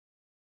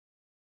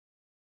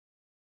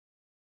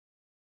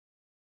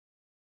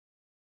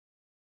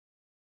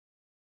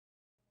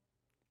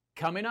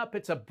Coming up,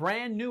 it's a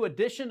brand new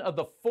edition of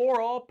the For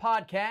All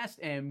podcast,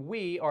 and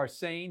we are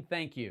saying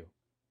thank you.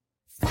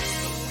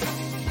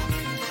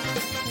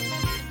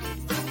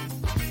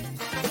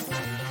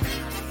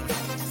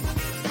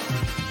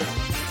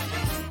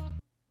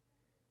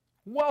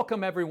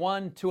 Welcome,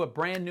 everyone, to a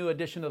brand new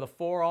edition of the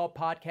For All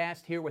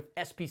podcast here with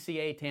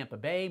SPCA Tampa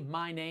Bay.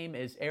 My name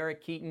is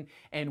Eric Keaton,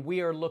 and we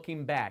are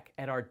looking back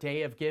at our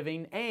Day of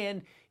Giving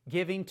and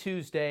Giving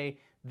Tuesday.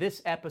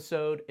 This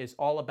episode is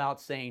all about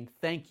saying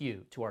thank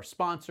you to our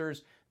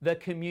sponsors, the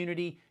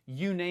community,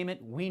 you name it.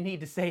 We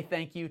need to say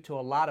thank you to a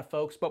lot of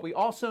folks, but we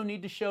also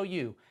need to show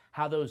you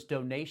how those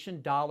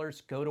donation dollars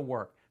go to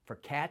work for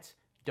cats,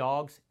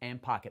 dogs, and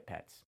pocket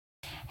pets.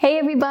 Hey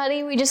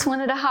everybody, we just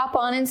wanted to hop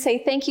on and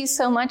say thank you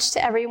so much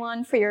to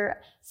everyone for your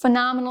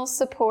phenomenal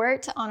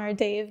support on our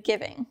Day of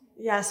Giving.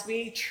 Yes,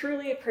 we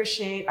truly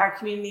appreciate our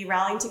community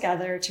rallying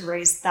together to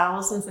raise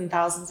thousands and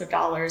thousands of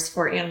dollars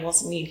for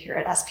animals in need here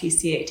at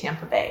SPCA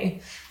Tampa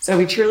Bay. So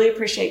we truly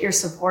appreciate your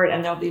support,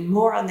 and there'll be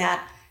more on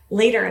that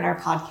later in our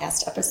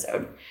podcast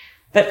episode.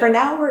 But for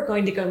now, we're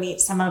going to go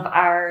meet some of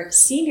our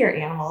senior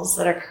animals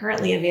that are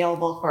currently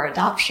available for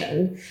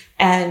adoption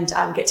and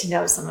get to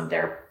know some of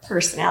their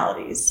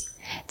personalities.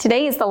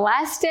 Today is the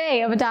last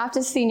day of Adopt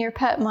a Senior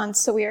Pet Month,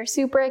 so we are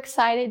super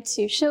excited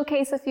to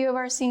showcase a few of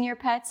our senior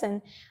pets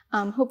and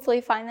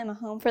hopefully find them a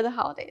home for the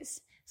holidays.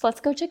 So let's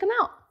go check them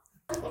out.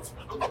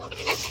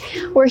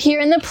 We're here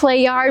in the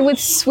play yard with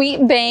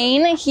Sweet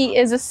Bane. He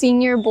is a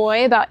senior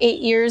boy, about 8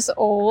 years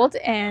old,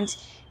 and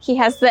he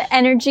has the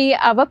energy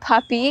of a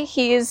puppy.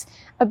 He is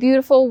a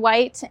beautiful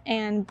white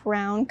and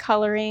brown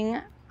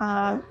coloring,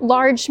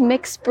 large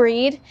mixed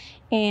breed,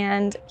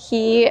 and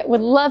he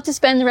would love to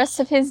spend the rest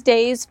of his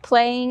days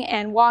playing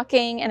and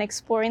walking and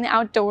exploring the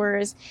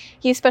outdoors.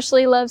 He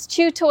especially loves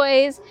chew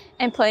toys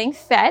and playing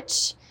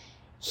fetch.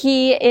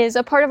 He is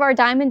a part of our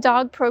Diamond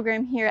Dog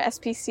program here at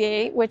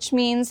SPCA, which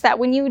means that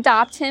when you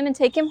adopt him and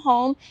take him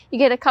home, you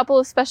get a couple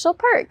of special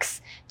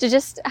perks to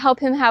just help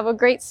him have a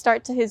great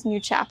start to his new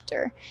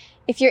chapter.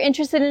 If you're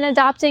interested in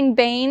adopting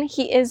Bane,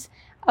 he is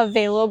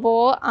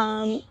available.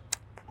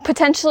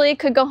 Potentially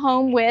could go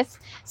home with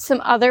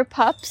some other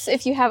pups.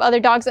 If you have other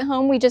dogs at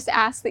home, we just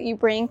ask that you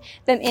bring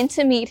them in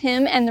to meet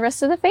him and the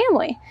rest of the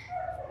family.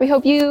 We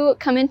hope you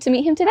come in to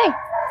meet him today.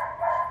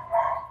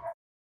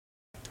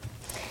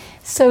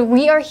 So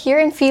we are here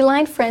in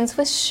Feline Friends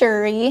with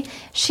Shuri.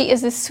 She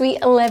is a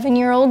sweet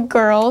 11-year-old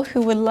girl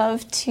who would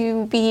love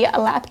to be a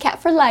lap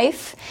cat for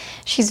life.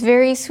 She's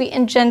very sweet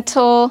and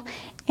gentle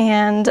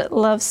and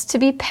loves to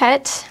be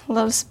pet,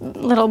 loves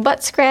little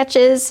butt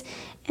scratches,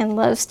 and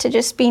loves to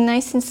just be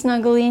nice and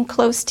snuggly and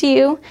close to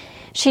you.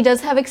 She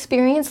does have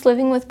experience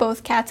living with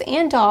both cats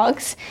and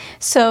dogs,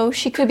 so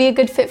she could be a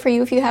good fit for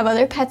you if you have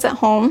other pets at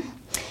home.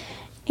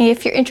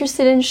 If you're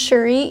interested in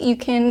Shuri, you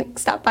can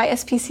stop by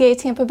SPCA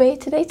Tampa Bay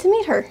today to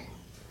meet her.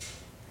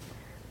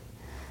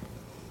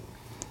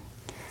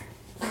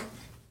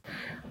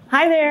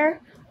 Hi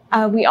there.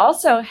 We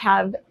also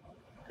have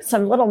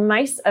some little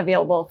mice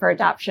available for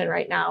adoption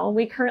right now.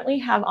 We currently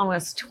have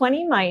almost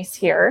 20 mice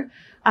here.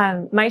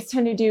 Mice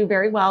tend to do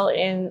very well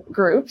in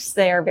groups.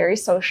 They are very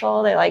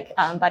social. They like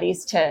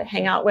buddies to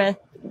hang out with,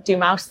 do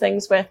mouse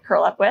things with,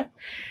 curl up with.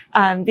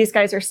 These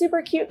guys are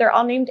super cute. They're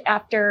all named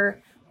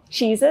after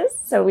cheeses.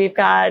 So we've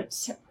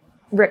got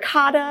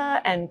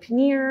ricotta and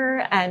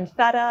paneer and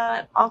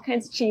feta, all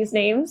kinds of cheese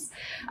names.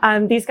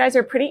 These guys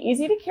are pretty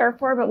easy to care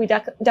for, but we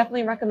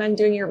definitely recommend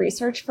doing your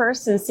research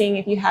first and seeing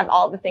if you have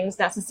all the things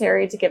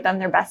necessary to give them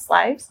their best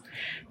lives.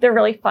 They're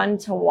really fun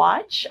to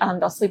watch.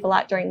 They'll sleep a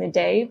lot during the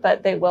day,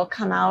 but they will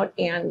come out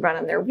and run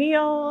on their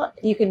wheel.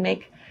 You can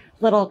make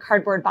little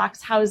cardboard box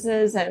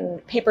houses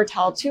and paper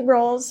towel tube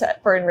rolls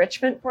for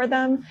enrichment for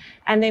them.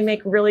 And they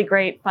make really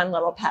great, fun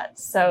little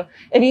pets. So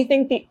if you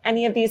think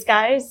any of these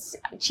guys,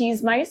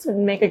 cheese mice, would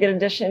make a good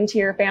addition to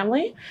your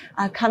family,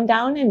 come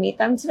down and meet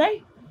them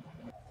today.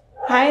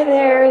 Hi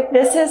there.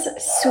 This is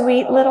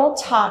sweet little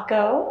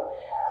Taco.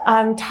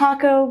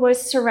 Taco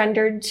was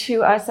surrendered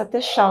to us at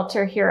the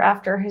shelter here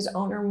after his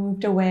owner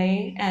moved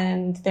away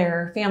and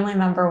their family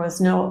member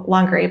was no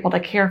longer able to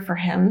care for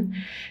him.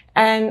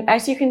 And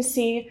as you can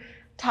see,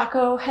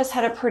 Taco has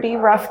had a pretty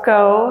rough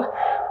go.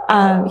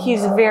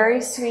 He's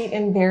very sweet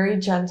and very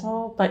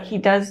gentle, but he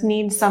does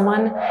need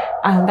someone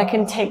that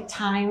can take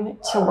time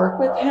to work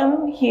with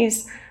him.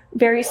 He's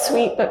very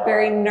sweet, but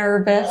very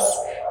nervous.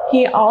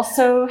 He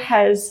also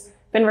has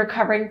been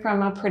recovering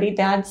from a pretty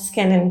bad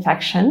skin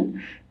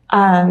infection.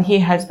 He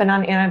has been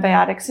on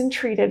antibiotics and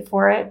treated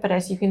for it, but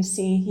as you can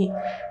see, he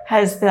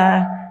has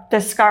the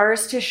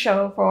scars to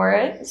show for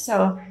it.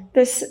 So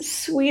this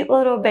sweet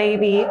little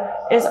baby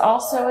is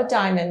also a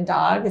diamond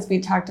dog. As we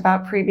talked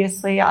about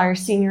previously, our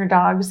senior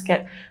dogs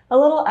get a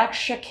little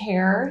extra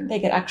care. They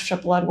get extra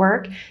blood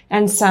work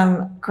and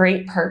some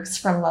great perks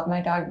from Love My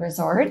Dog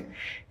Resort.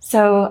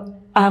 So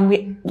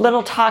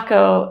little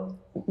Taco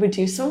would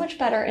do so much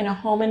better in a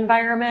home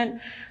environment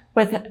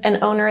with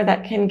an owner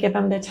that can give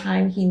him the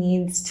time he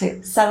needs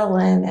to settle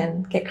in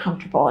and get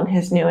comfortable in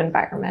his new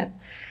environment.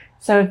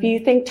 So if you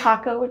think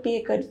taco would be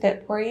a good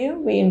fit for you,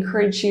 we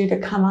encourage you to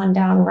come on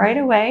down right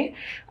away.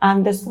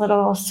 This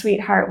little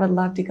sweetheart would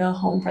love to go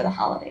home for the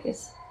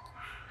holidays.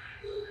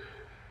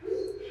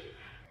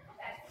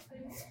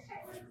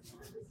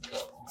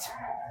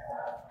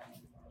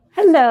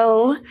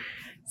 Hello.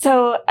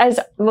 So as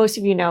most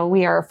of you know,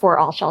 we are a For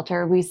All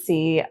shelter. We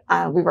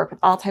work with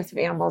all types of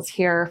animals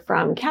here,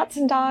 from cats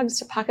and dogs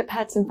to pocket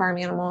pets and farm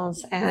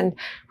animals. And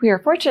we are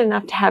fortunate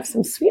enough to have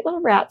some sweet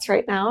little rats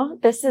right now.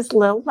 This is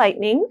Lil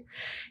Lightning.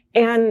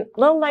 And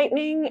Lil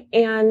Lightning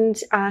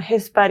and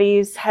his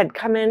buddies had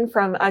come in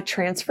from a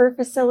transfer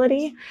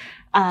facility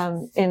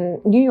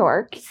in New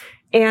York.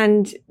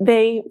 And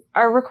they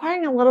are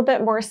requiring a little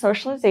bit more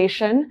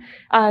socialization.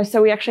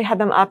 So we actually had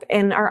them up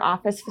in our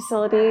office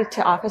facility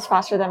to office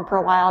foster them for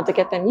a while to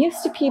get them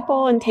used to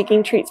people and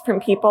taking treats from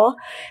people.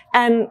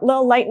 And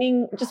Lil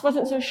Lightning just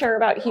wasn't so sure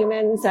about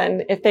humans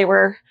and if they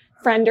were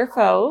friend or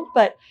foe.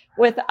 But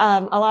with a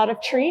lot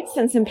of treats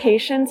and some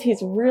patience,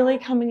 he's really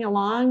coming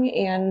along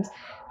and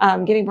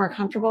getting more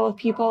comfortable with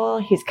people.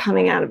 He's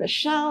coming out of his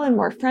shell and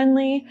more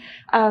friendly.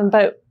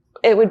 But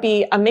it would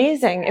be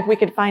amazing if we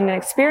could find an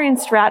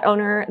experienced rat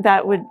owner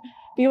that would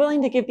be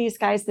willing to give these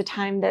guys the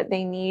time that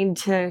they need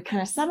to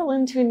kind of settle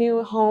into a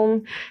new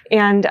home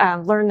and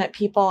learn that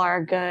people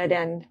are good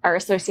and are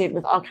associated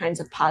with all kinds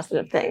of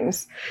positive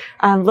things.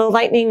 Lil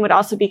Lightning would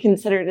also be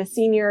considered a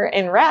senior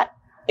in rat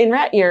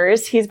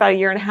years. He's about a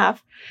year and a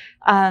half.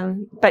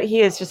 But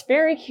he is just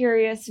very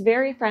curious,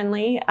 very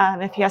friendly.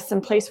 If he has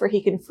some place where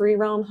he can free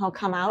roam, he'll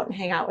come out and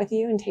hang out with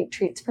you and take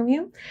treats from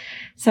you.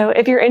 So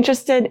if you're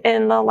interested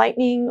in Lil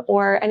Lightning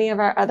or any of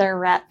our other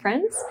rat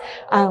friends,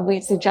 we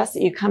suggest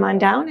that you come on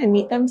down and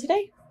meet them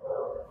today.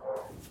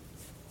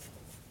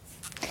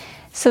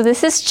 So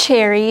this is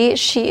Cherry.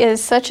 She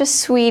is such a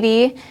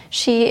sweetie.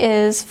 She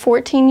is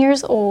 14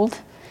 years old.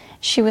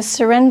 She was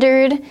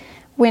surrendered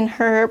when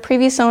her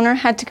previous owner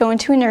had to go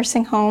into a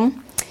nursing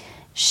home.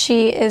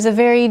 She is a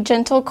very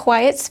gentle,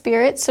 quiet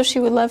spirit, so she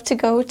would love to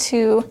go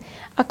to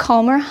a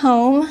calmer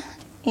home,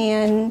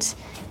 and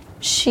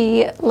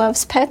she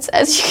loves pets,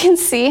 as you can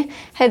see.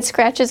 Head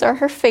scratches are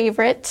her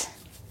favorite.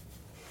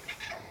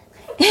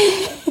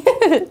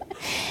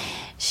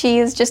 She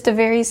is just a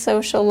very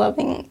social,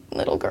 loving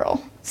little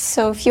girl.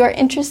 So if you are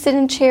interested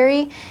in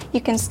Cherry, you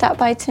can stop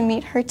by to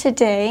meet her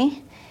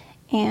today,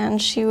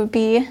 and she would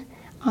be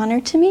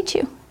honored to meet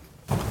you.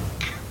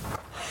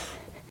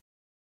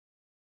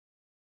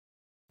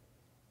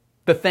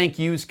 The thank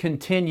yous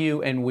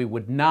continue, and we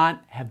would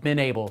not have been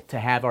able to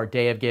have our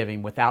Day of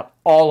Giving without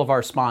all of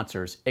our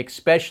sponsors,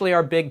 especially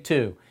our big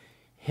two.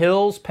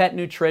 Hills Pet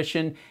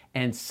Nutrition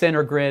and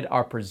CenterGrid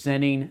are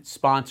presenting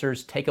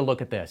sponsors. Take a look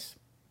at this.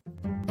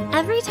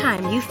 Every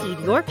time you feed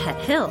your pet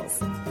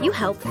Hills, you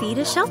help feed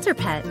a shelter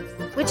pet,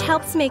 which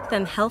helps make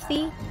them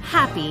healthy,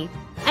 happy,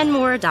 and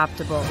more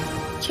adoptable,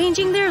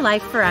 changing their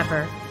life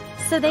forever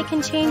so they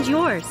can change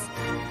yours.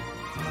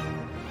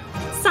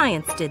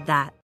 Science did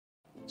that.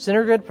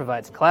 CenterGrid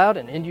provides cloud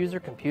and end-user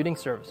computing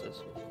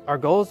services. Our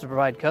goal is to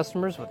provide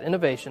customers with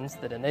innovations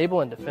that enable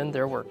and defend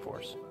their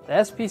workforce. The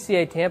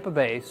SPCA Tampa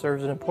Bay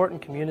serves an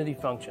important community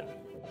function.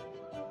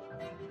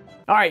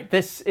 All right,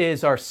 this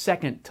is our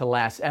second to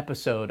last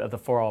episode of the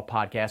For All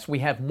podcast. We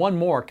have one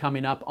more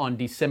coming up on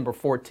December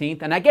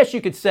 14th, and I guess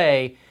you could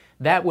say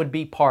that would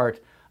be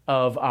part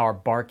of our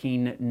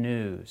Barking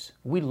News.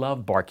 We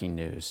love Barking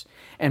News.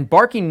 And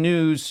Barking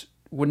News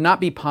would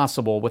not be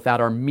possible without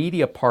our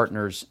media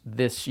partners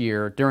this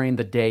year during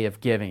the Day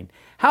of Giving.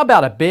 How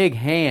about a big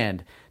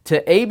hand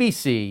to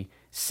ABC,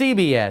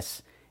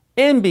 CBS,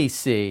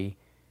 NBC,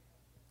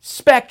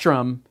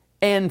 Spectrum,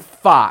 and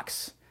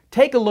Fox?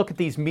 Take a look at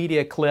these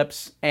media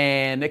clips,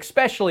 and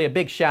especially a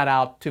big shout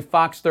out to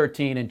Fox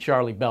 13 and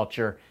Charlie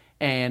Belcher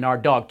and our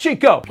dog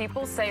Chico.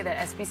 People say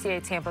that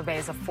SPCA Tampa Bay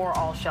is a For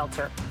All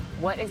shelter.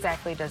 What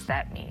exactly does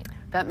that mean?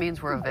 That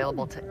means we're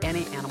available to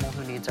any animal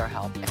who needs our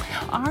help.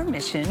 Our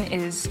mission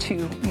is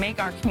to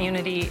make our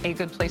community a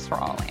good place for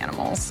all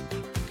animals.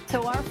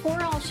 So our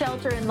For All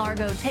shelter in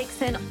Largo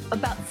takes in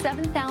about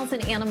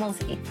 7,000 animals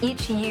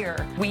each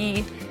year.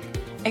 We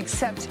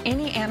accept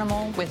any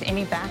animal with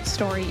any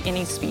backstory,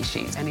 any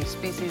species. Any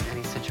species,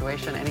 any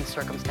situation, any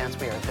circumstance,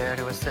 we are there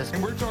to assist.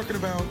 And we're talking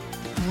about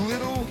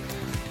little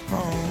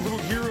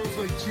heroes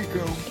like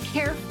Chico.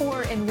 Care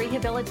for and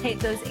rehabilitate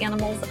those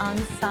animals on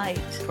site.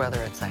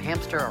 Whether it's a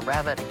hamster, a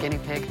rabbit, a guinea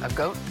pig, a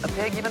goat, a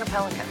pig, even a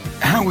pelican.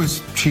 How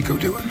is Chico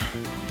doing?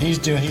 He's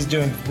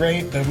doing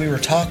great, but we were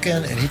talking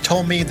and he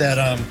told me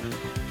that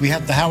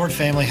the Howard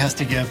family has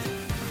to give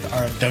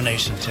our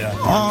donation to him.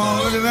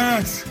 Oh, look at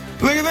that.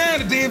 Look at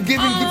that. A Day of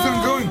Giving keeps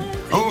on going.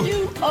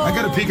 I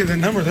got a peek at that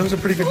number. That was a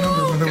pretty good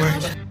number, by the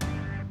way.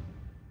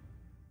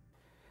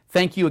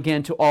 Thank you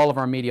again to all of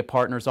our media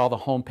partners, all the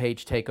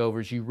homepage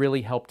takeovers. You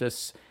really helped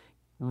us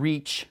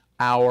reach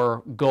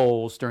our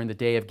goals during the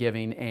Day of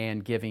Giving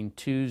and Giving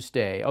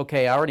Tuesday.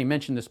 Okay, I already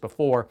mentioned this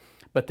before,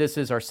 but this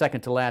is our second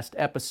to last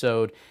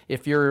episode.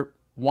 If you're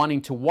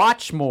wanting to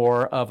watch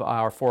more of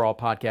our For All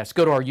podcast,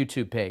 go to our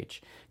YouTube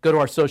page, go to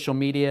our social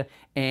media,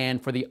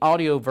 and for the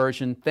audio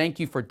version, thank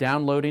you for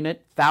downloading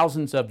it.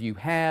 Thousands of you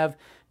have.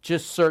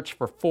 Just search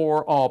for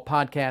All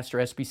Podcast or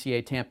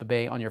SPCA Tampa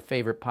Bay on your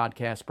favorite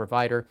podcast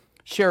provider.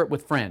 Share it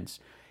with friends.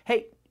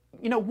 Hey,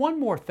 one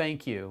more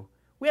thank you.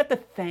 We have to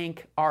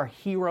thank our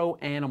hero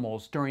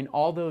animals during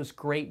all those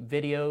great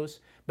videos,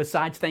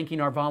 besides thanking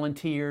our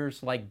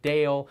volunteers like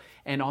Dale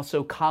and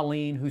also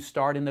Colleen who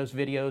starred in those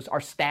videos, our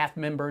staff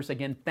members.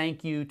 Again,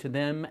 thank you to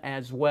them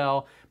as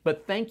well.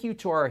 But thank you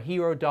to our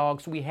hero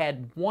dogs. We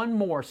had one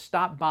more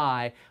stop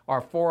by our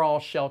For All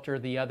shelter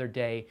the other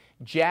day.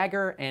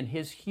 Jagger and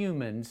his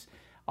humans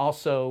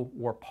also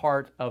were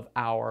part of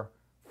our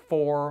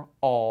For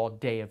All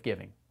Day of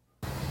Giving.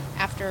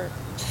 After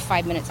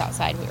 5 minutes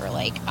outside, we were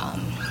like,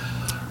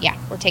 yeah,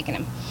 we're taking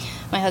him.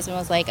 My husband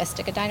was like, a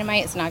stick of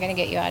dynamite is not going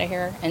to get you out of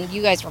here. And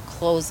you guys were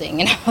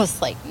closing. And I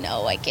was like,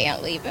 no, I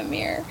can't leave him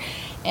here.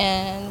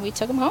 And we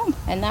took him home.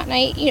 And that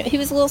night, he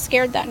was a little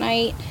scared that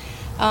night,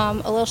 a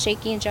little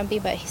shaky and jumpy,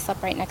 but he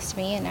slept right next to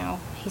me. And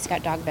now he's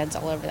got dog beds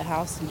all over the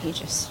house. And he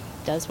just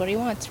does what he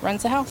wants,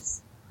 runs the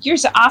house. You're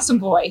an awesome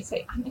boy.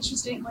 Say, I'm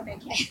interested in what they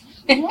can.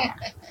 Yeah.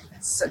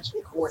 Such a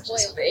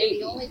gorgeous baby.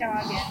 The only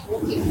dog, and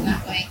we'll keep him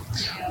that way,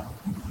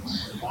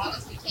 as long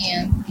as we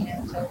can,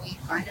 until we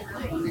find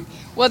another one.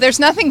 Well, there's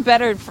nothing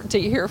better to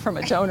hear from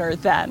a donor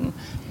than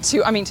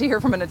to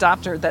hear from an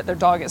adopter that their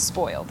dog is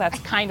spoiled. That's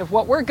kind of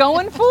what we're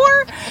going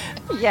for.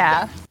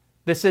 Yeah.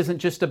 This isn't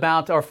just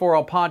about our For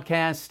All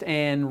podcast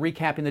and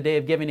recapping the Day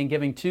of Giving and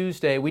Giving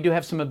Tuesday. We do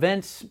have some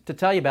events to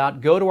tell you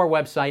about. Go to our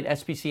website,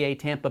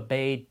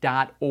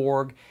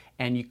 spcatampabay.org,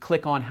 and you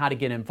click on how to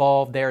get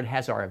involved there. It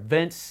has our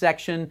events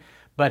section.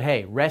 But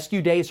hey,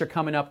 rescue days are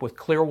coming up with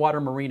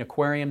Clearwater Marine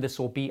Aquarium. This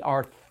will be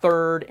our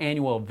 3rd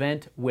annual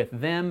event with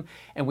them.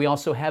 And we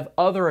also have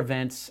other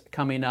events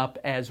coming up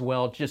as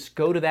well. Just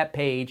go to that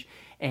page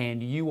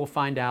and you will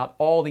find out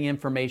all the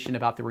information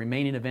about the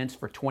remaining events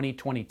for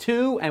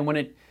 2022. And when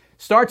it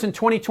starts in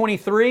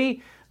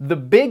 2023, the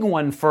big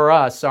one for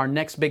us, our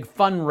next big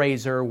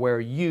fundraiser where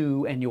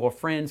you and your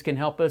friends can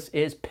help us,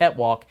 is Pet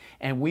Walk.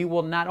 And we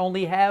will not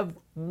only have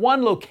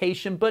one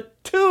location,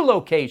 but 2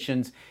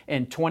 locations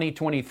in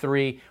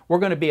 2023. We're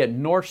going to be at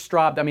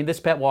Northstrop. This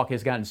Pet Walk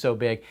has gotten so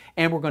big.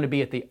 And we're going to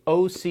be at the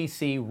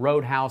OCC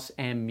Roadhouse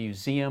and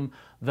Museum.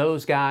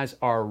 Those guys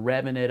are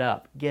revving it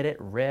up. Get it?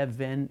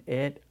 Revving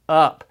it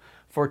up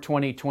for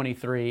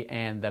 2023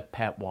 and the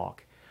Pet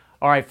Walk.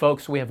 All right,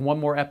 folks, we have one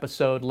more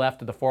episode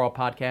left of the For All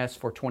podcast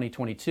for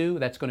 2022.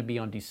 That's going to be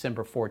on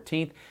December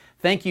 14th.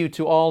 Thank you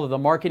to all of the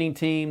marketing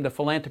team, the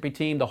philanthropy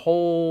team, the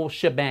whole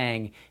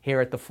shebang here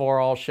at the For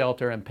All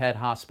Shelter and Pet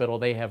Hospital.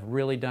 They have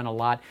really done a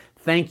lot.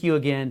 Thank you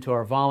again to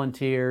our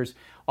volunteers,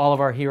 all of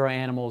our hero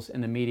animals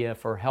in the media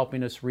for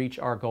helping us reach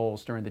our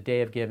goals during the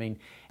Day of Giving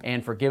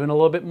and for giving a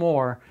little bit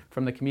more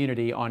from the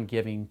community on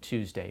Giving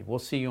Tuesday. We'll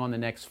see you on the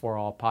next For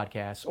All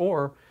podcast,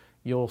 or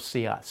you'll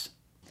see us.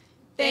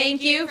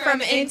 Thank you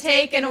from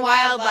Intake and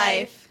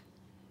Wildlife.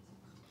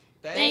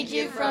 Thank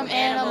you from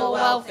Animal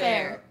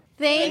Welfare.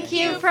 Thank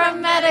you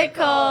from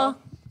Medical.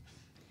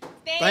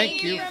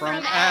 Thank you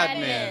from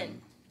Admin.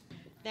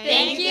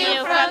 Thank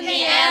you from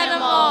the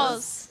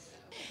animals.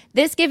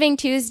 This Giving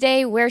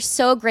Tuesday, we're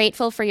so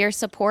grateful for your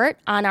support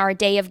on our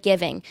Day of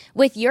Giving.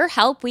 With your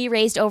help, we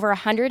raised over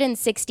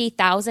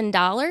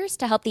 $160,000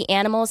 to help the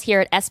animals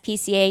here at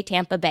SPCA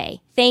Tampa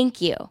Bay.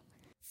 Thank you.